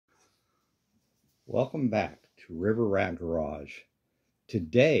Welcome back to River Rat Garage.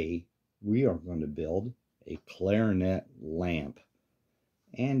 Today we are going to build a clarinet lamp.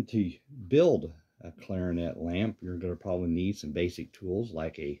 And to build a clarinet lamp, you're going to probably need some basic tools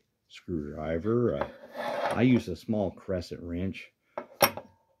like a screwdriver. I use a small crescent wrench,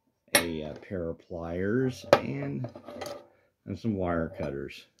 a pair of pliers, and some wire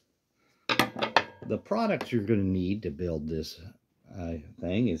cutters. The products you're going to need to build this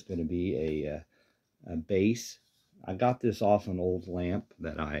thing is going to be a base. I got this off an old lamp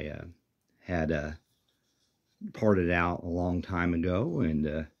that I had parted out a long time ago,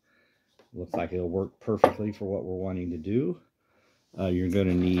 and looks like it'll work perfectly for what we're wanting to do. You're going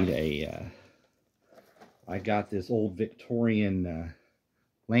to need I got this old Victorian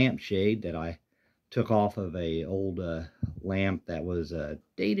lampshade that I took off of a old lamp that was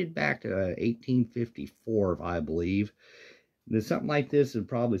dated back to 1854, I believe. Something like this would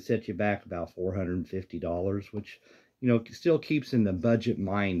probably set you back about $450, which, you know, still keeps in the budget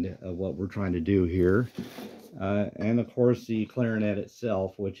mind of what we're trying to do here. And of course the clarinet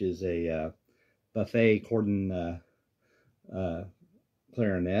itself, which is a buffet cordon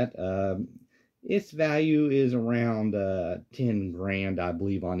clarinet. Its value is around 10 grand, I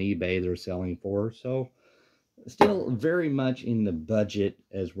believe, on eBay they're selling for. So still very much in the budget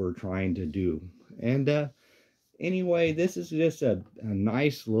as we're trying to do. And anyway, this is just a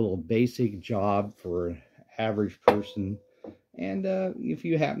nice little basic job for an average person. And if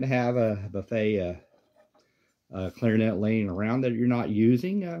you happen to have a buffet clarinet laying around that you're not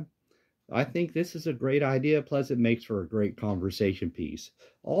using, I think this is a great idea. Plus, it makes for a great conversation piece.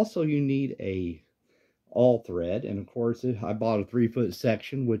 Also, you need a all thread. And of course, I bought a 3-foot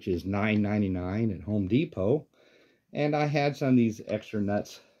section, which is $9.99 at Home Depot. And I had some of these extra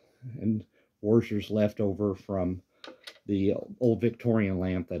nuts and washers left over from the old Victorian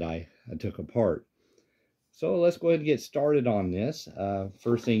lamp that I took apart. So let's go ahead and get started on this.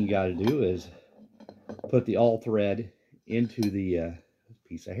 First thing you got to do is put the all thread into the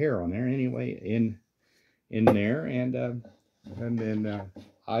piece of hair on there. Anyway, in there, and then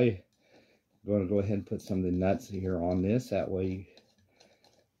I'm going to go ahead and put some of the nuts here on this. That way,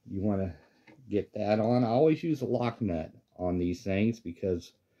 you want to get that on. I always use a lock nut on these things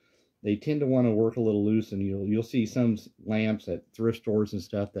because they tend to want to work a little loose, and you'll see some lamps at thrift stores and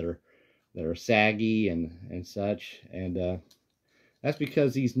stuff that are saggy and such, and that's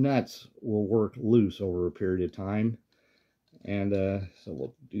because these nuts will work loose over a period of time. And so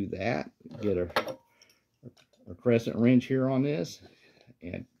we'll do that. Get a crescent wrench here on this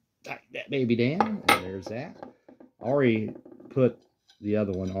and tighten that baby down. And there's that. I already put the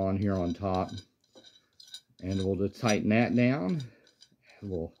other one on here on top, and we'll just tighten that down. And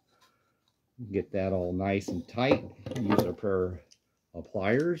we'll get that all nice and tight. Use a pair of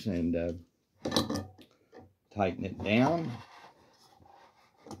pliers and tighten it down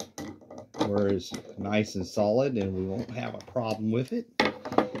where it's nice and solid, and we won't have a problem with it.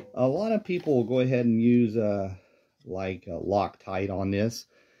 A lot of people will go ahead and use like Loctite on this.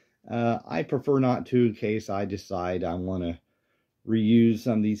 I prefer not to, in case I decide I want to reuse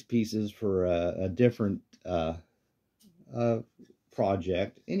some of these pieces for a different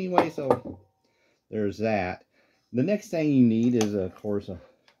project. Anyway, so there's that. The next thing you need is, of course, a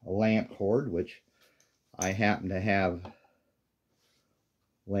lamp cord, which I happen to have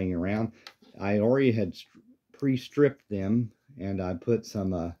laying around. I already had pre-stripped them, and I put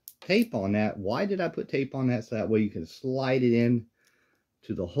some tape on that. Why did I put tape on that? So that way you can slide it in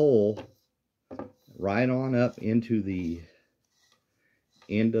to the hole right on up into the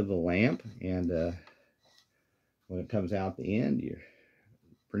end of the lamp, and when it comes out the end, you're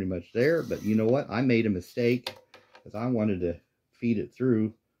pretty much there. But you know what? I made a mistake because I wanted to feed it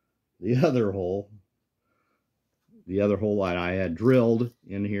through the other hole that I had drilled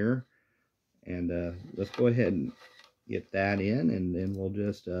in here. And let's go ahead and get that in, and then we'll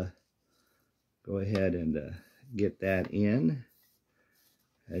just go ahead and get that in.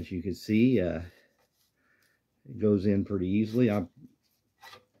 As you can see, it goes in pretty easily.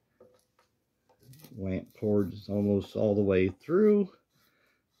 Lamp cord's almost all the way through.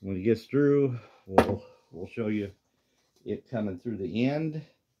 When it gets through, we'll show you it coming through the end.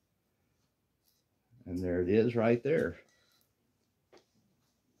 And there it is right there.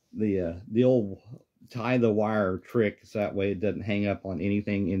 The old tie the wire trick, so that way it doesn't hang up on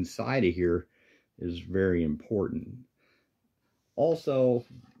anything inside of here, is very important. Also,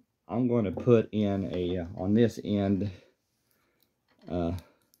 I'm going to put in on this end a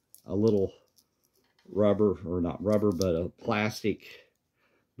little rubber, or not rubber, but a plastic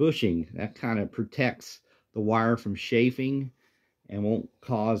bushing that kind of protects the wire from chafing and won't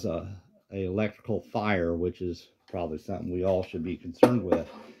cause a electrical fire, which is probably something we all should be concerned with.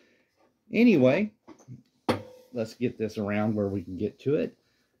 Anyway, let's get this around where we can get to it.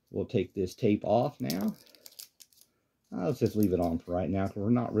 We'll take this tape off now. Let's just leave it on for right now, because we're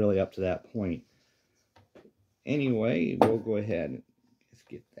not really up to that point. Anyway, we'll go ahead and just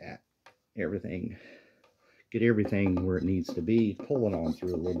get everything where it needs to be. Pull it on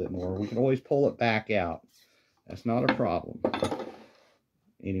through a little bit more. We can always pull it back out. That's not a problem.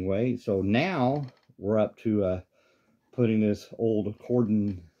 Anyway, so now we're up to putting this old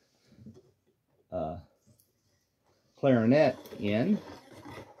cordon clarinet in.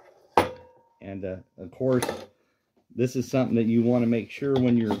 And of course, this is something that you want to make sure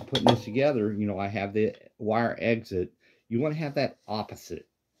when you're putting this together. You know, I have the wire exit. You want to have that opposite.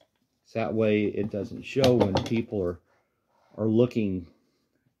 So that way it doesn't show when people are looking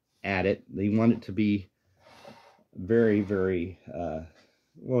at it. They want it to be very, very,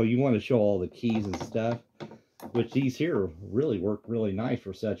 well, you want to show all the keys and stuff, which these here really work really nice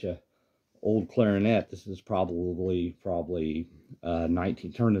for such a old clarinet. This is probably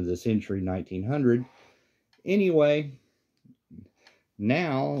turn of the century, 1900. Anyway,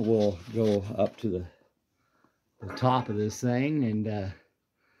 now we'll go up to the top of this thing, and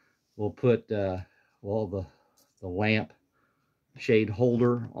we'll put the lamp shade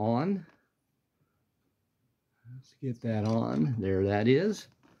holder on. Let's get that on. There that is.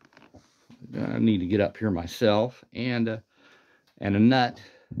 I need to get up here myself, and a nut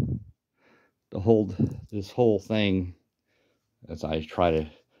to hold this whole thing as I try to.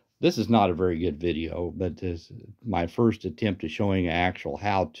 This is not a very good video, but this is my first attempt at showing actual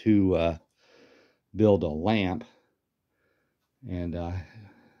how to build a lamp. And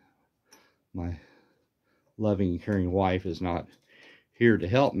my loving, caring wife is not here to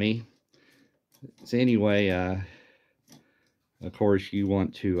help me. So anyway, of course, you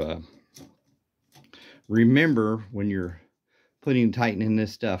want to remember when you're tightening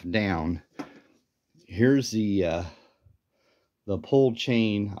this stuff down. Here's the pull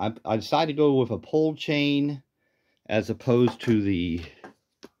chain. I decided to go with a pull chain as opposed to the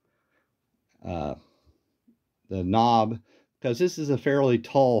knob, because this is a fairly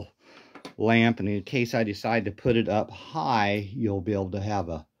tall lamp, and in case I decide to put it up high, you'll be able to have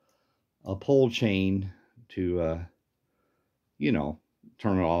a pull chain to you know,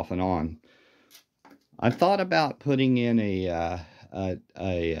 turn it off and on. I thought about putting in a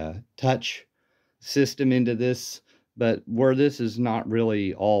touch system into this, but where this is not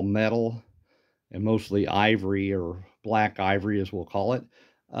really all metal and mostly ivory, or black ivory as we'll call it,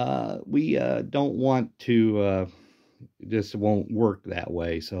 we don't want to, this won't work that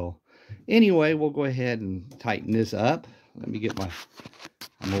way. So anyway, we'll go ahead and tighten this up. Let me get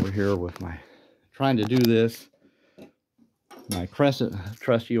I'm over here with trying to do this, my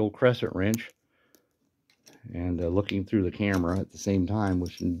trusty old crescent wrench, and looking through the camera at the same time,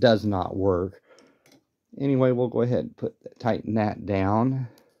 which does not work. Anyway, we'll go ahead and tighten that down.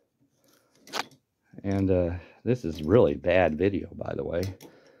 And this is really bad video, by the way.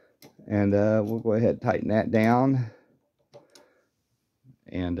 And we'll go ahead and tighten that down.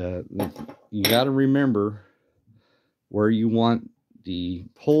 And you got to remember where you want the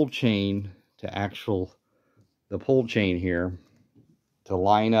pull chain to the pull chain here to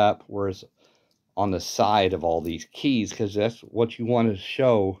line up, whereas on the side of all these keys, because that's what you want to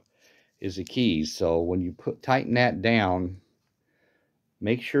show is the keys. So when you tighten that down,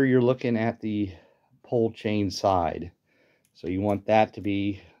 make sure you're looking at the pull chain side. So you want that to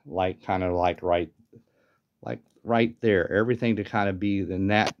be like kind of like right there. Everything to kind of be in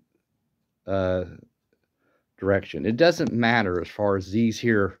that direction. It doesn't matter as far as these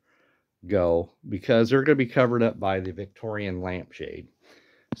here go, because they're going to be covered up by the Victorian lampshade.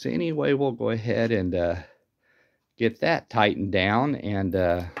 So anyway, we'll go ahead and get that tightened down, and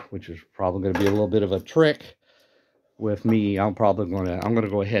which is probably going to be a little bit of a trick with me. I'm going to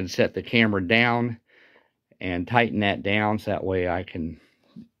go ahead and set the camera down and tighten that down, so that way I can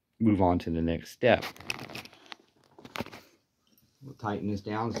move on to the next step. We'll tighten this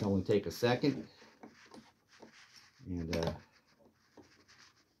down. It's only take a second, and there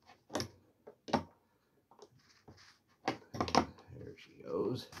she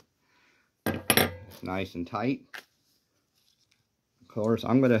goes. It's nice and tight. Of course,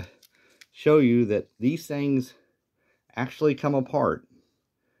 I'm going to show you that these things actually come apart.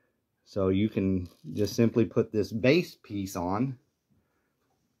 So you can just simply put this base piece on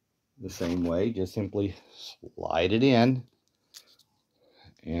the same way. Just simply slide it in,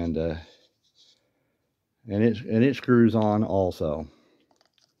 and it screws on also.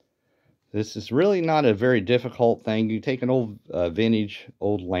 This is really not a very difficult thing. You take an old vintage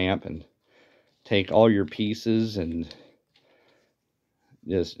old lamp and take all your pieces and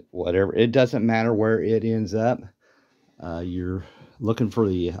just whatever. It doesn't matter where it ends up. You're looking for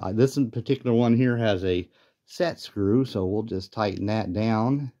the, this particular one here has a set screw, so we'll just tighten that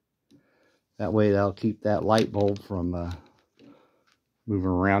down. That way that'll keep that light bulb from moving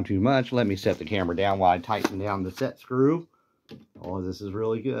around too much. Let me set the camera down while I tighten down the set screw. Oh, this is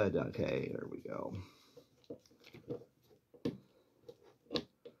really good. Okay, there we go.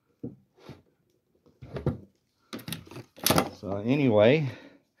 So anyway,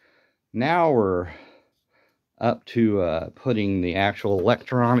 now we're up to putting the actual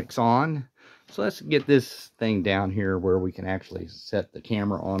electronics on. So let's get this thing down here where we can actually set the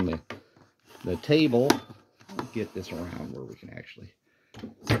camera on the table. Get this around where we can actually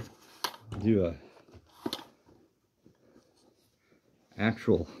do a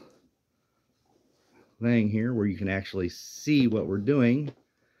actual thing here where you can actually see what we're doing.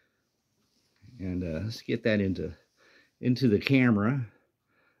 And let's get that into the camera.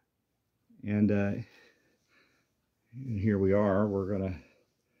 And here we are. We're gonna,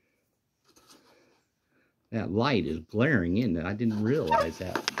 that light is glaring in it. I didn't realize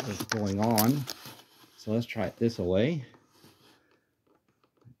that was going on. So let's try it this way.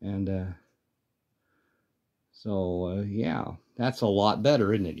 And yeah, that's a lot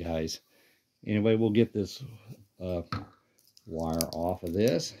better, isn't it, guys? Anyway, we'll get this wire off of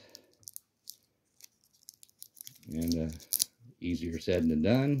this. And easier said than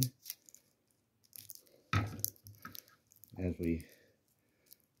done. As we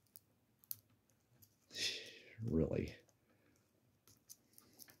really,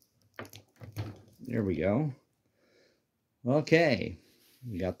 there we go. Okay,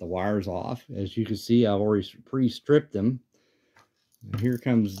 we got the wires off. As you can see, I've already pre-stripped them. And here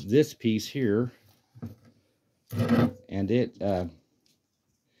comes this piece here, and it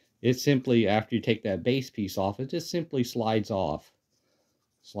simply, after you take that base piece off, it just simply slides off,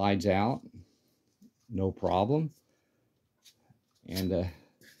 slides out, no problem. And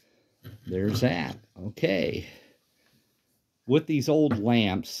there's that. Okay. With these old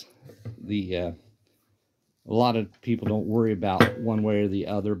lamps, a lot of people don't worry about one way or the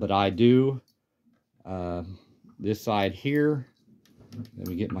other, but I do. This side here, let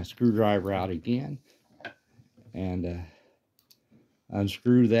me get my screwdriver out again and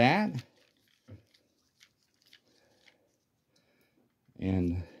unscrew that.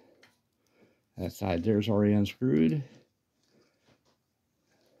 And that side there's already unscrewed.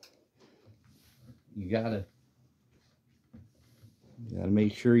 You gotta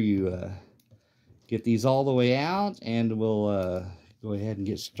make sure you get these all the way out, and we'll go ahead and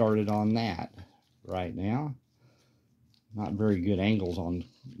get started on that right now. Not very good angles on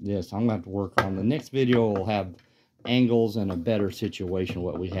this. I'm gonna have to work on the next video. We'll have angles and a better situation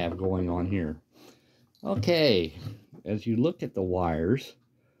what we have going on here. Okay, as you look at the wires,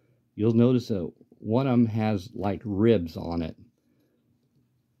 you'll notice that one of them has like ribs on it.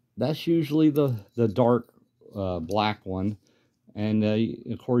 That's usually the dark black one. And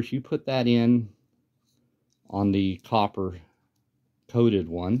of course, you put that in on the copper coated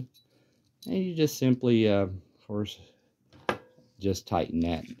one, and you just simply, of course, just tighten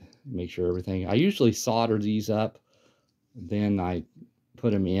that. Make sure everything. I usually solder these up, then I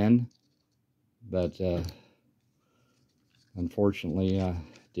put them in, but unfortunately,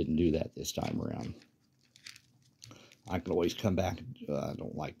 didn't do that this time around. I can always come back. I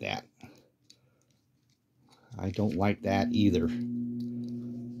don't like that. I don't like that either.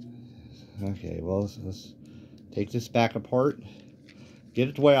 Okay, well, let's take this back apart. Get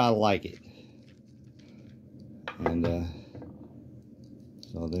it the way I like it. And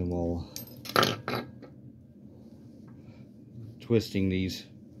so then we'll twisting these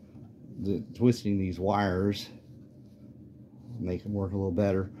wires, make them work a little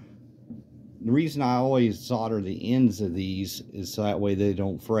better. The reason I always solder the ends of these is so that way they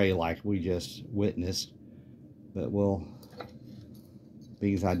don't fray like we just witnessed. But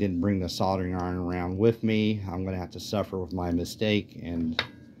because I didn't bring the soldering iron around with me, I'm going to have to suffer with my mistake and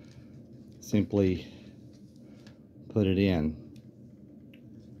simply put it in.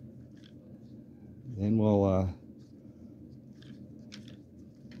 Then we'll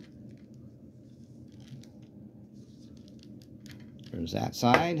there's that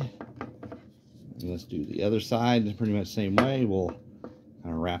side. And let's do the other side pretty much the same way. We'll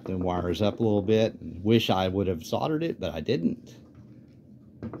kind of wrap them wires up a little bit. Wish I would have soldered it, but I didn't.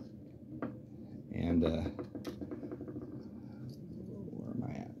 And where am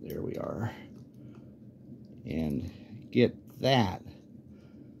I at? There we are. And get that.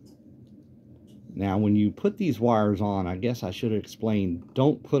 Now, when you put these wires on, I guess I should have explained,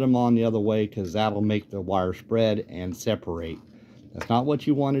 don't put them on the other way, because that'll make the wire spread and separate. That's not what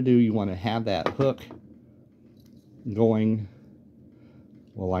you want to do. You want to have that hook going,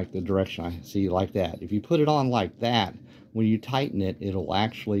 well, like the direction I see, like that. If you put it on like that, when you tighten it, it'll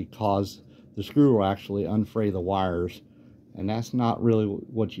actually cause, the screw will actually unfray the wires, and that's not really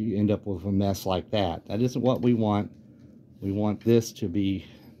what you end up with, a mess like that. That isn't what we want. We want this to be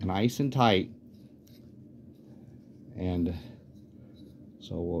nice and tight. And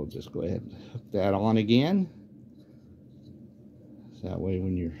so we'll just go ahead and hook that on again. So that way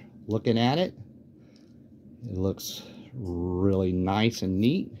when you're looking at it, it looks really nice and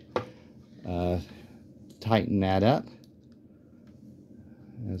neat. Tighten that up.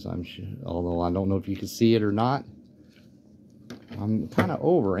 As I'm sure, although I don't know if you can see it or not. I'm kind of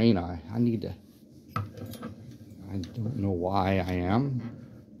over, ain't I? I don't know why I am.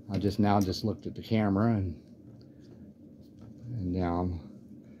 I just looked at the camera, and now I'm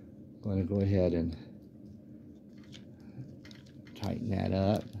going to go ahead and tighten that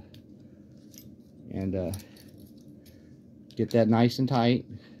up and get that nice and tight.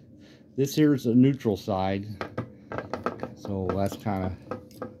 This here is the neutral side, so that's kind of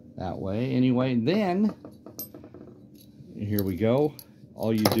that way. Anyway, then here we go.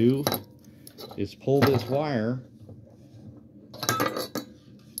 All you do is pull this wire,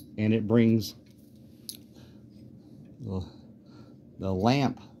 and it brings the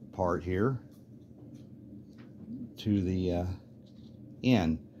lamp part here to the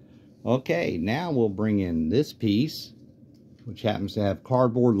end. Okay, now we'll bring in this piece, which happens to have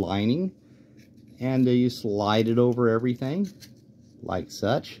cardboard lining, and you slide it over everything like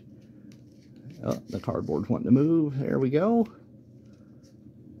such. Oh, the cardboard's wanting to move. There we go.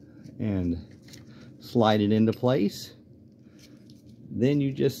 And slide it into place. Then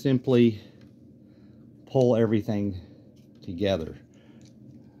you just simply pull everything together.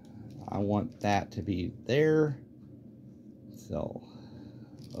 I want that to be there. So,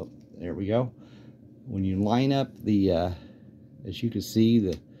 oh, there we go. When you line up the, as you can see,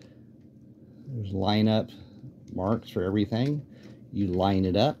 there's line up marks for everything. You line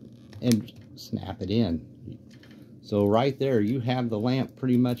it up and snap it in. So right there, you have the lamp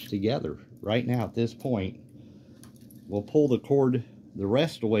pretty much together. Right now at this point, we'll pull the cord the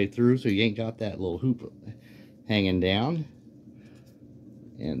rest of the way through so you ain't got that little hoop hanging down.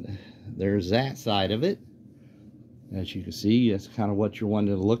 And there's that side of it. As you can see, that's kind of what you're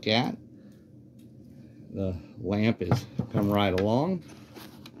wanting to look at. The lamp is come right along.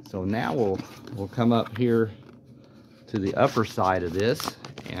 So now we'll come up here to the upper side of this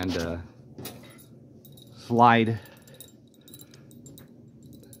and slide.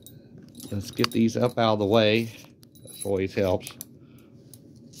 Let's get these up out of the way. This always helps.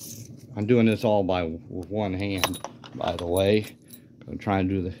 I'm doing this all with one hand, by the way. I'm trying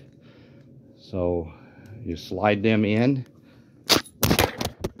to do the, so you slide them in.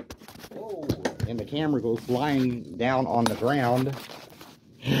 Whoa, and the camera goes flying down on the ground.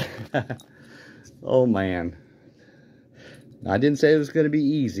 Oh man. I didn't say it was going to be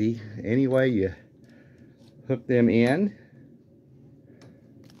easy. Anyway, you hook them in.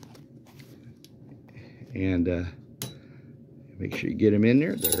 And make sure you get them in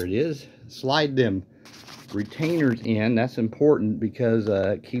there. There it is. Slide them retainers in. That's important because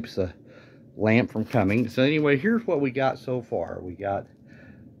it keeps the lamp from coming. So anyway, here's what we got so far. We got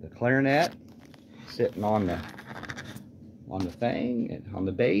the clarinet sitting on the thing, and on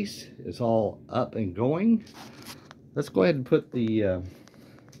the base. It's all up and going. Let's go ahead and put the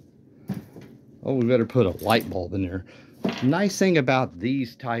oh, we better put a light bulb in there. Nice thing about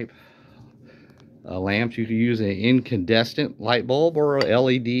these type lamps, you can use an incandescent light bulb or a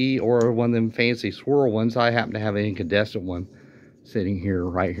LED or one of them fancy swirl ones. I happen to have an incandescent one sitting here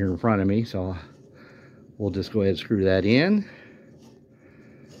right here in front of me, so we'll just go ahead and screw that in.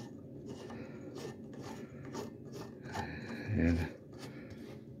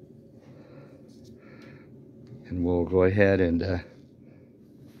 And we'll go ahead and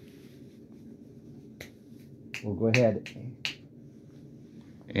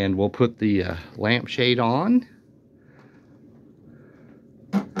we'll put the lampshade on,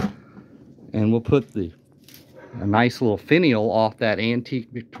 and we'll put a nice little finial off that antique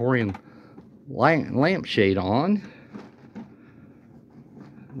Victorian lampshade on,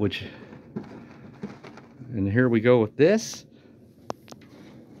 and here we go with this.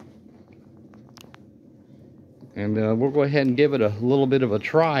 And we'll go ahead and give it a little bit of a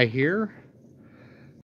try here.